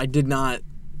perception was, but I didn't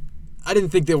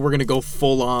think that we're going to go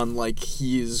full on like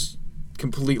he's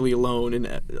completely alone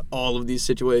in all of these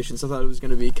situations. I thought it was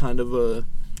going to be kind of a...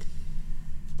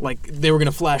 like, they were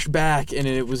going to flash back and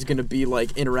it was going to be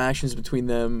like interactions between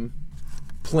them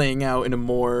playing out in a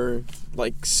more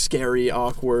like scary,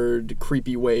 awkward,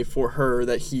 creepy way for her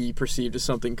that he perceived as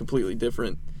something completely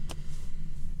different.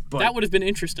 But that would have been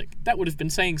interesting. That would have been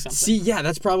saying something. See, yeah,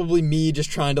 that's probably me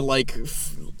just trying to like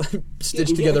stitch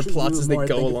together plots as they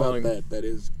go along. That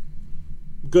is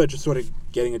good, just sort of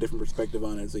getting a different perspective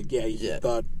on it. It's like, you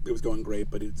thought it was going great,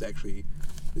 but it's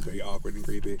very awkward and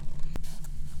creepy.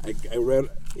 I read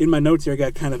in my notes here, I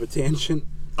got kind of a tangent.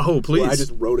 Oh, please. I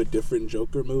just wrote a different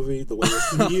Joker movie, the way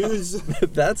it's used.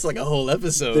 That's like a whole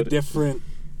episode. The different,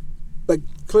 like,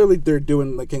 clearly they're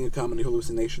doing like King of Comedy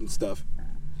hallucination stuff.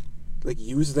 Like,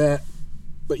 use that,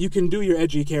 but you can do your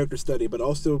edgy character study, but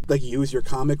also like use your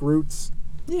comic roots.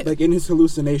 Yeah. Like, in his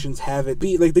hallucinations, have it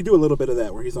be like they do a little bit of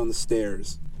that where he's on the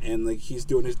stairs and like he's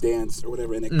doing his dance or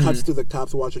whatever, and it cuts to the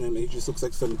cops watching him, and he just looks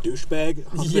like some douchebag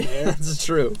humping air. That's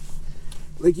true.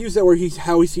 Like, use that where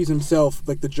how he sees himself,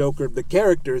 like the Joker, the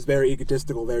character is very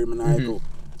egotistical, very maniacal.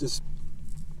 Just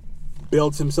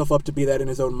builds himself up to be that in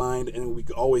his own mind, and we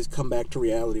always come back to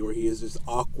reality where he is just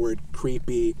awkward,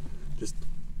 creepy, just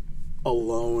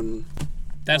alone.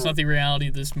 That's not the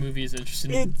reality this movie is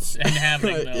interested in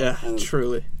having, though. Yeah,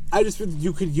 truly. I just feel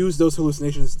you could use those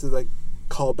hallucinations to like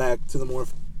call back to the more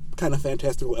kind of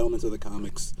fantastical elements of the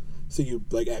comics, so you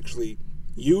like actually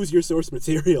use your source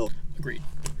material. Agreed.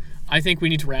 I think we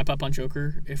need to wrap up on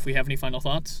Joker if we have any final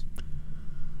thoughts.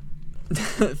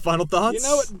 Final thoughts? You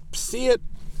know what? See it.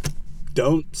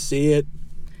 Don't see it.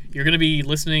 You're going to be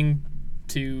listening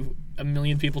to a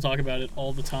million people talk about it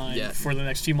all the time for the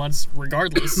next few months,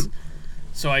 regardless.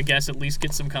 So I guess at least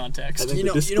get some context. I think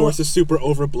the discourse is super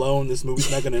overblown. This movie's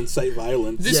not going to incite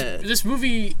violence. This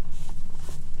movie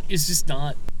is just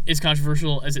not as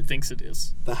controversial as it thinks it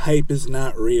is. The hype is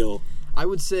not real. I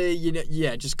would say,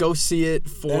 just go see it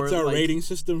for... That's our rating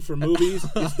system for movies.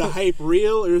 Is the hype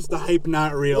real or is the hype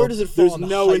not real? Where does it fall? There's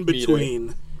no in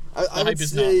between. I would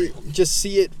say just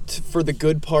see it for the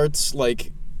good parts.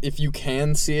 Like, if you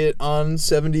can see it on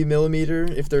 70 millimeter,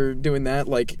 if they're doing that,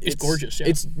 like... It's gorgeous, yeah.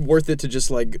 It's worth it to just,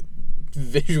 like,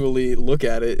 visually look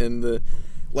at it. And,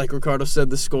 like Ricardo said,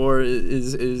 the score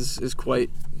is quite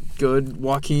good.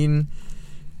 Joaquin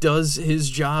does his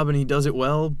job and he does it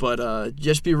well, but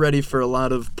just be ready for a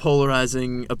lot of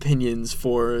polarizing opinions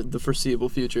for the foreseeable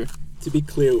future. To be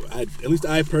clear, at least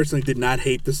I personally did not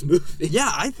hate this movie. Yeah,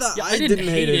 I thought Yeah, I didn't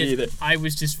hate it either. I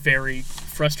was just very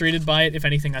frustrated by it. If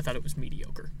anything, I thought it was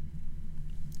mediocre.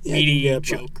 Yeah,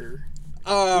 Mediocre.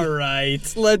 All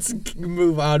right, let's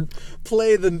move on.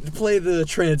 Play the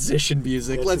transition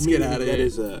music. Yeah, Let's to me, get out of that here.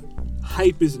 is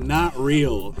hype is not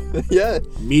real. Yeah,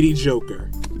 Meaty Joker.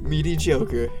 meaty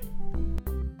Joker.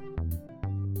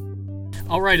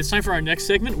 All right, it's time for our next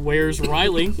segment. Where's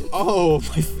Riley? Oh,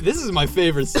 this is my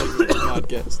favorite segment of the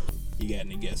podcast. You got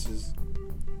any guesses?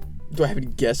 Do I have any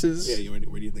guesses? Yeah,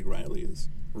 where do you think Riley is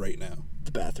right now?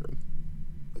 The bathroom.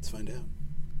 Let's find out.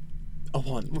 A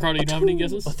 1. Ricardo, you a don't have any 2,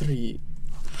 guesses? A 3.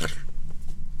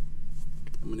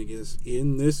 I'm gonna guess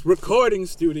in this recording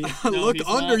studio. Look he's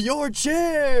under not. your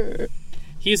chair.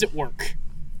 He is at work.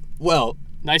 Well,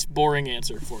 Nice, boring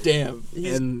answer for you. damn.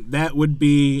 And that would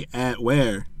be at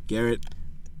where, Garrett?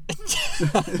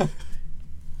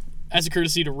 As a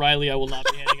courtesy to Riley, I will not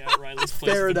be handing out Riley's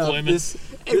place Fair of enough. employment.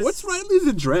 Hey, what's Riley's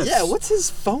address? Yeah, what's his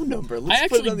phone number? Let's I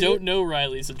put it actually on the don't know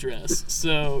Riley's address,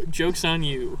 so joke's on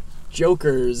you.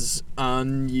 Jokers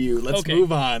on you. Let's Okay.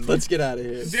 move on. Let's get out of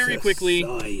here. Very quickly,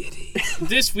 Society.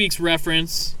 this week's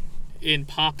reference in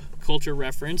pop culture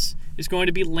reference is going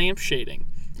to be lampshading,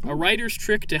 a writer's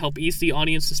trick to help ease the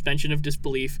audience suspension of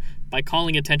disbelief by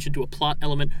calling attention to a plot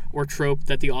element or trope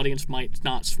that the audience might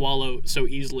not swallow so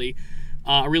easily.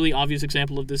 A really obvious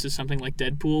example of this is something like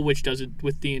Deadpool, which does it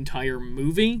with the entire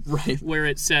movie, Right. where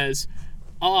it says,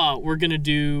 we're going to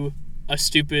do a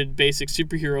stupid basic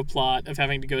superhero plot of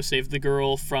having to go save the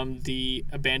girl from the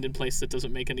abandoned place that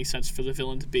doesn't make any sense for the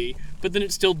villain to be, but then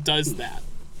it still does that.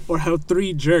 Or how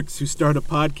 3 jerks who start a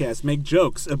podcast make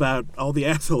jokes about all the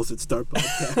assholes that start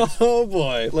podcasts. Oh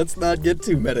boy, let's not get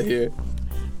too meta here.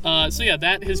 So yeah,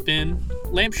 that has been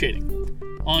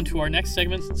lampshading. On to our next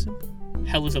segment,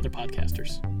 Hell is Other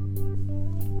Podcasters.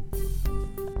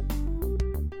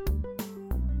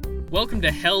 Welcome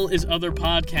to Hell is Other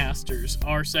Podcasters,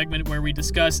 our segment where we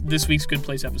discuss this week's Good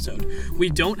Place episode. We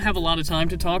don't have a lot of time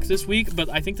to talk this week, but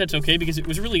I think that's okay because it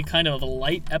was really kind of a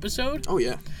light episode. Oh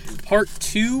yeah. Part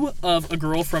 2 of A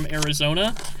Girl from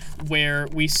Arizona, where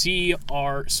we see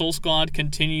our Soul Squad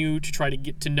continue to try to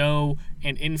get to know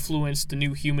and influence the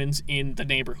new humans in the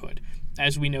neighborhood.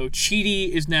 As we know, Chidi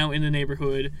is now in the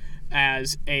neighborhood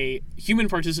as a human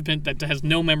participant that has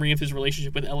no memory of his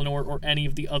relationship with Eleanor or any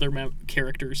of the other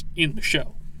characters in the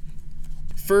show.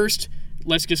 First,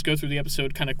 let's just go through the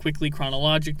episode kind of quickly,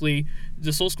 chronologically.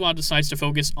 The Soul Squad decides to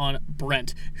focus on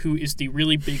Brent, who is the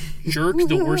really big jerk,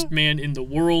 the worst man in the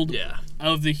world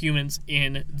of the humans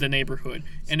in the neighborhood.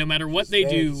 And no matter what they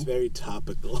do... He's very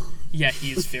topical. Yeah,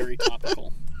 he is very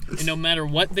topical. And no matter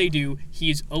what they do, he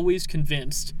is always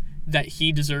convinced that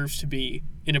he deserves to be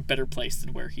in a better place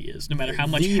than where he is, no matter how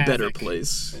much The havoc. better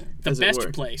place. The as it best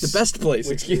were. place. The best place,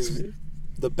 Which excuse is me.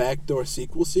 the Backdoor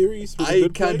sequel series. for The I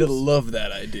Good kind of Place? love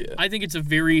that idea. I think it's a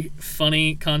very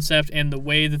funny concept, and the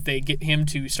way that they get him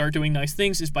to start doing nice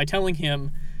things is by telling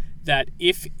him that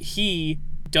if he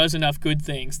does enough good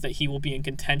things, that he will be in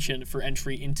contention for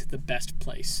entry into the best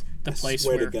place. The place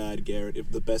Swear where... to God, Garrett, if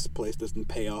the best place doesn't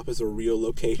pay off as a real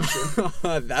location.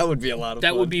 That would be a lot of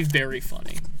fun. That would be very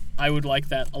funny. I would like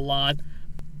that a lot.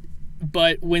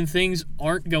 But when things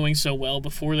aren't going so well,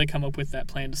 before they come up with that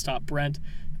plan to stop Brent,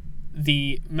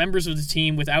 the members of the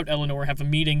team without Eleanor have a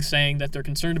meeting saying that they're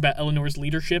concerned about Eleanor's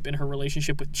leadership and her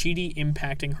relationship with Chidi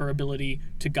impacting her ability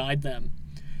to guide them.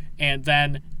 And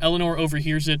then Eleanor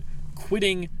overhears it,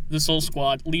 quitting the Soul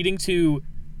Squad, leading to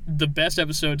the best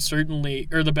episode certainly,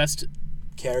 or the best...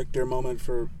 Character moment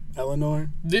for Eleanor.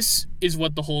 This is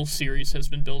what the whole series has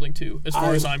been building to, as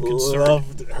far as I'm concerned. I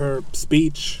loved her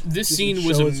speech. This Just scene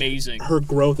was shows amazing. Her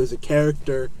growth as a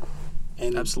character.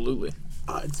 And Absolutely.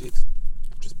 it's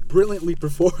just brilliantly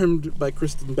performed by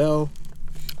Kristen Bell.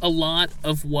 A lot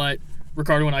of what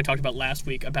Ricardo and I talked about last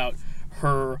week about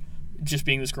her just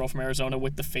being this girl from Arizona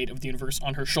with the fate of the universe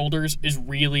on her shoulders is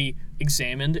really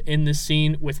examined in this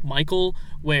scene with Michael,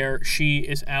 where she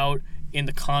is out in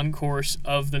the concourse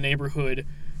of the neighborhood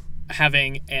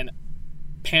having an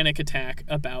panic attack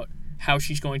about how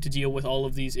she's going to deal with all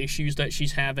of these issues that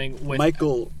she's having with...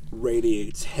 Michael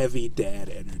radiates heavy dad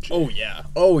energy. Oh yeah.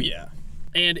 Oh yeah.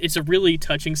 And it's a really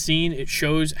touching scene. It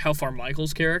shows how far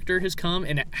Michael's character has come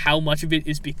and how much of it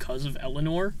is because of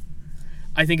Eleanor.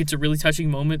 I think it's a really touching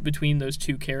moment between those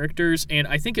two characters, and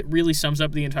I think it really sums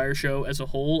up the entire show as a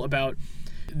whole about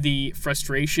the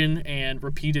frustration and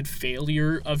repeated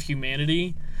failure of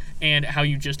humanity and how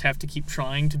you just have to keep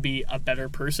trying to be a better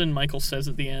person. Michael says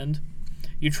at the end,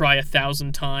 you try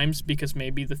 1,000 times because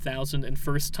maybe the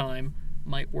 1,001st time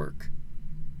might work.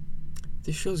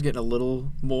 This show's getting a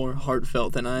little more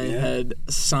heartfelt than I Yeah. had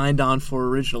signed on for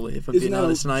originally, if I'm Isn't being that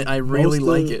honest, and I really most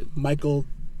like of it. Michael,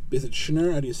 is it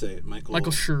Schur? How do you say it? Michael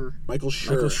Schur. Michael Schur.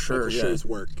 Michael Schur, yeah. Schur's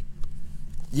work.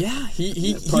 Yeah,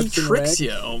 he Parks and tricks Rec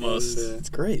you almost. and, It's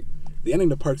great. The ending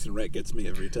to Parks and Rec gets me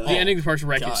every time. The ending of Parks and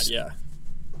Rec God, is yeah.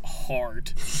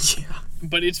 hard, Yeah.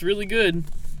 but it's really good.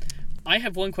 I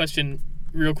have one question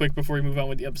real quick before we move on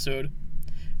with the episode.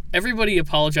 Everybody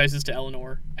apologizes to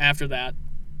Eleanor after that.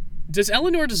 Does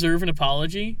Eleanor deserve an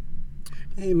apology?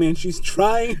 Hey man, she's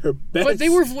trying her best. But they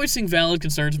were voicing valid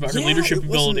concerns about her Yeah, leadership it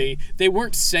wasn't- ability. They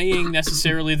weren't saying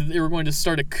necessarily that they were going to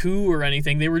start a coup or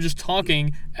anything. They were just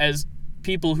talking as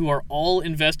people who are all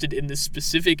invested in this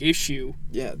specific issue.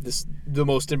 Yeah, the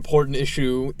most important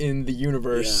issue in the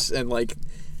universe, and like,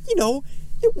 you know,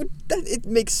 it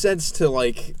makes sense to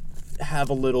like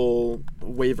have a little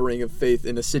wavering of faith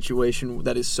in a situation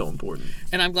that is so important.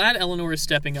 And I'm glad Eleanor is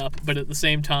stepping up, but at the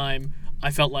same time, I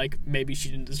felt like maybe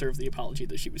she didn't deserve the apology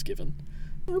that she was given.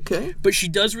 Okay. But she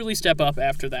does really step up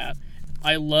after that.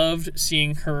 I loved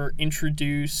seeing her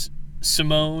introduce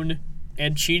Simone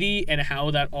and Chidi and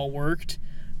how that all worked.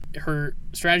 Her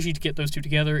strategy to get those two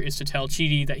together is to tell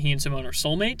Chidi that he and Simone are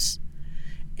soulmates.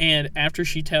 And after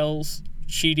she tells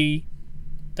Chidi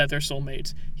that they're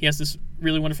soulmates, he has this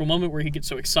really wonderful moment where he gets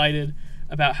so excited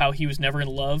about how he was never in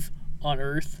love on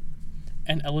Earth.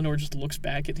 And Eleanor just looks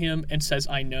back at him and says,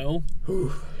 I know.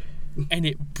 And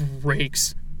it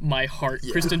breaks my heart.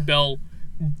 Yeah. Kristen Bell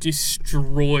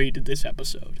destroyed this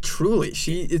episode. Truly,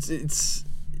 it's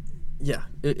yeah,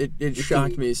 it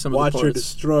shocked me some Watch of the her parts.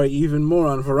 destroy even more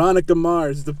on Veronica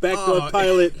Mars, the backdoor Oh,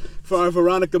 pilot for our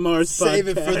Veronica Mars Save podcast.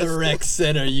 it for the rec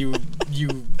center, you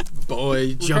boy,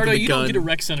 Ricardo, jumping the you gun. don't get a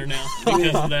rec center now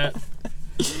because of that.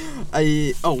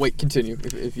 Oh wait, continue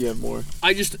if you have more.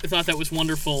 I just thought that was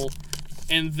wonderful.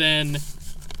 And then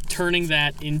turning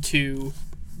that into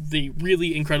the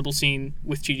really incredible scene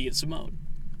with Chidi and Simone.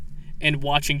 And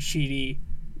watching Chidi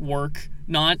work,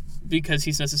 not because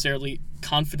he's necessarily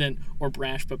confident or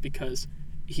brash, but because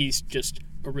he's just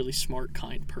a really smart,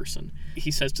 kind person.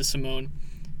 He says to Simone,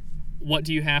 what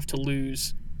do you have to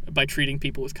lose by treating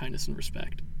people with kindness and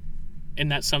respect?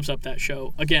 And that sums up that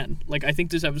show. Again, like, I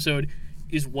think this episode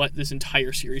is what this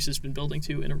entire series has been building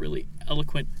to in a really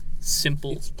eloquent,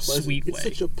 simple, It's pleasant. sweet way. It's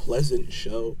such a pleasant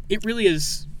show. It really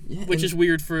is, Yeah, which and- is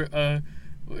weird for a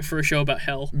show about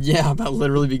hell. Yeah, about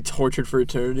literally being tortured for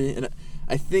eternity. And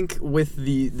I think with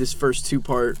this first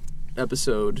 2-part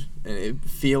episode, and it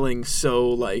feeling so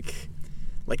like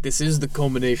this is the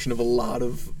culmination of a lot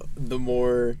of the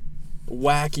more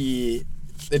wacky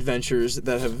adventures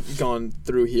that have gone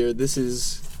through here. This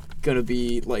is gonna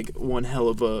be like one hell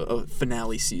of a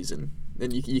finale season,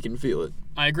 and you can feel it.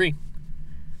 I agree.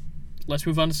 Let's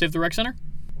move on to Save the Rec Center.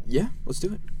 Yeah, let's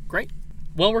do it. Great.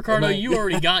 Well, Ricardo, Am I- you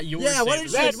already got yours. Yeah, why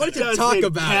don't That you doesn't talk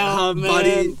about count, it, huh,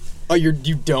 buddy? man. Oh, you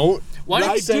don't? Why don't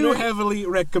I you do heavily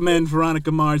recommend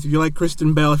Veronica Mars. If you like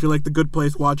Kristen Bell, if you like The Good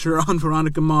Place, watch her on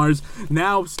Veronica Mars.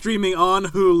 Now streaming on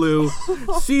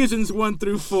Hulu. Seasons 1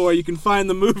 through 4. You can find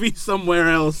the movie somewhere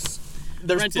else.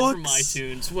 There's rent it books. from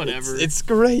iTunes? Whatever. It's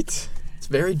great. It's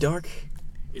very dark.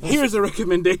 Here's a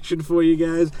recommendation for you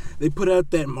guys. They put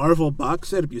out that Marvel box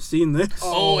set. Have you seen this?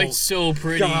 oh, it's so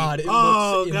pretty. God, it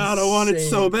Oh, looks God, I want it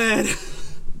so insane.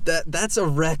 bad. That's a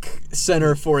rec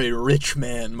center for a rich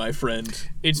man, my friend.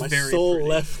 It's My very soul pretty.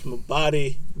 left my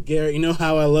body. Garrett, you know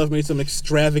how I love me some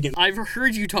extravagant... I've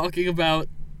heard you talking about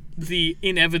the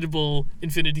inevitable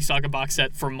Infinity Saga box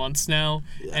set for months now,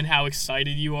 and how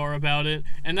excited you are about it.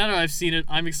 And now that I've seen it,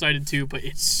 I'm excited too, but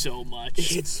it's so much.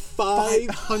 It's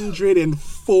 $540.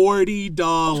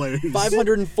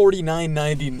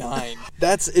 $549.99.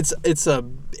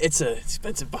 It's a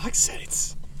expensive box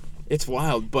set. It's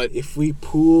wild, but If we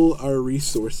pool our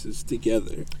resources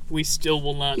together, We still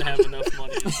will not have enough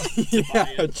money to buy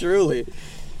yeah, it. truly.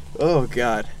 Oh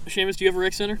God. Seamus, do you have a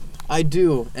rec center? I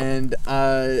do, and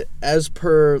as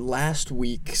per last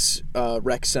week's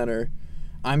rec center,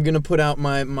 I'm gonna put out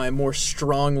my more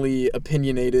strongly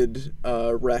opinionated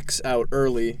recs out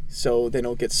early, so they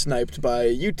don't get sniped by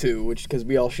you two, because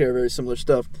we all share very similar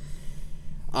stuff.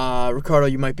 Ricardo,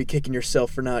 you might be kicking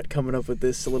yourself for not coming up with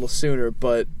this a little sooner,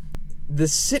 but the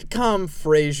sitcom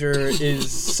Frasier is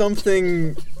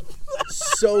something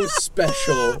so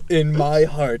special in my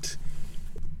heart.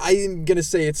 I'm gonna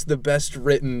say it's the best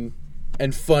written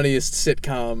and funniest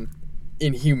sitcom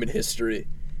in human history,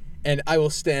 and I will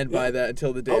stand by that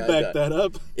until the day I'll I back die. that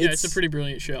up. Yeah, it's a pretty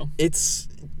brilliant show. It's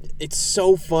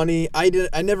so funny. I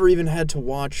never even had to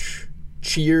watch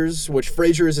Cheers, which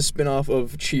Frasier is a spinoff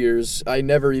of Cheers.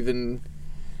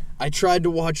 I tried to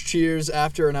watch Cheers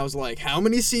after, and I was like, how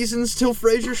many seasons till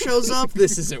Frasier shows up?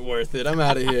 This isn't worth it. I'm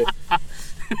out of here.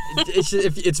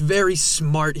 It's very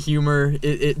smart humor.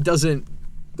 It doesn't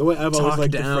The way I've always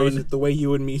liked to down. phrase it, the way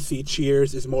you and me see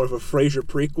Cheers is more of a Frasier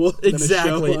prequel than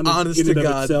Exactly. a show Honest to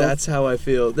God, itself. that's how I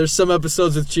feel. There's some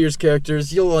episodes with Cheers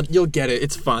characters. You'll get it.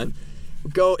 It's fine.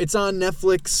 Go. It's on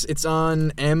Netflix. It's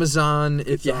on Amazon.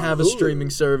 If you have a streaming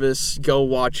service, go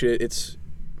watch it. It's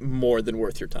more than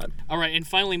worth your time. All right, and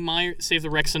finally, my Save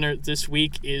the Rec Center this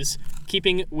week is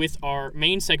keeping with our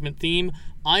main segment theme.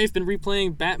 I've been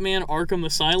replaying Batman Arkham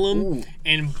Asylum,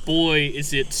 and boy,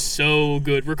 is it so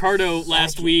good. Ricardo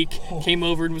last week came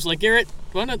over and was like, Garrett,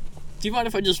 do you mind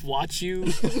if I just watch you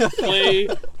play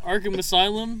Arkham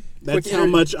Asylum? That's how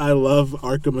much I love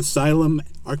Arkham Asylum,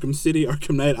 Arkham City,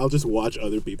 Arkham Knight. I'll just watch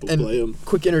other people play them.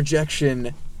 Quick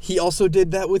interjection. He also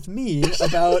did that with me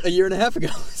about a year and a half ago.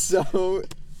 So,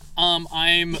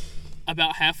 I'm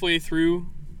about halfway through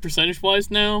percentage-wise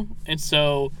now, and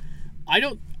so I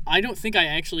don't think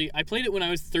I played it when I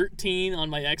was 13 on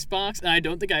my Xbox, and I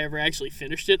don't think I ever actually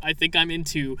finished it. I think I'm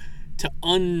into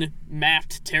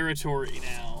unmapped territory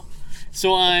now.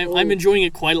 So I'm enjoying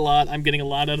it quite a lot. I'm getting a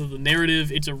lot out of the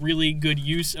narrative. It's a really good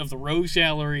use of the rogues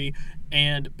gallery,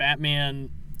 and Batman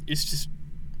is just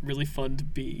really fun to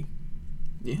be.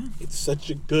 yeah. It's such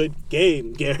a good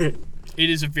game, Garrett. It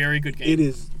is a very good game. It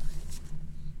is,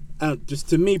 just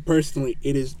to me personally,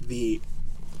 it is the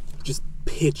just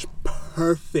pitch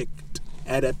perfect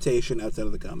adaptation outside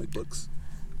of the comic books.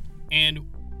 And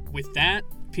with that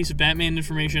piece of Batman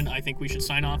information, I think we should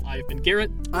sign off. I've been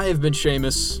Garrett. I have been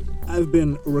Seamus. I've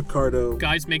been Ricardo.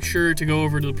 Guys, make sure to go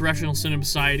over to the Professional Cinema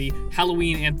Society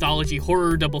Halloween Anthology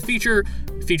Horror Double Feature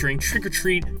featuring Trick or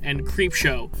Treat and Creep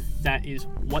Show. That is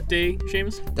what day,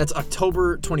 Seamus? That's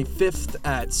October 25th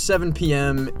at 7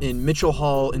 p.m. in Mitchell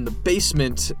Hall in the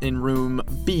basement in room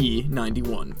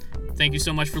B91. Thank you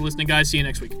so much for listening, guys. See you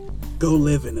next week. Go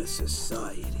live in a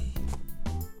society.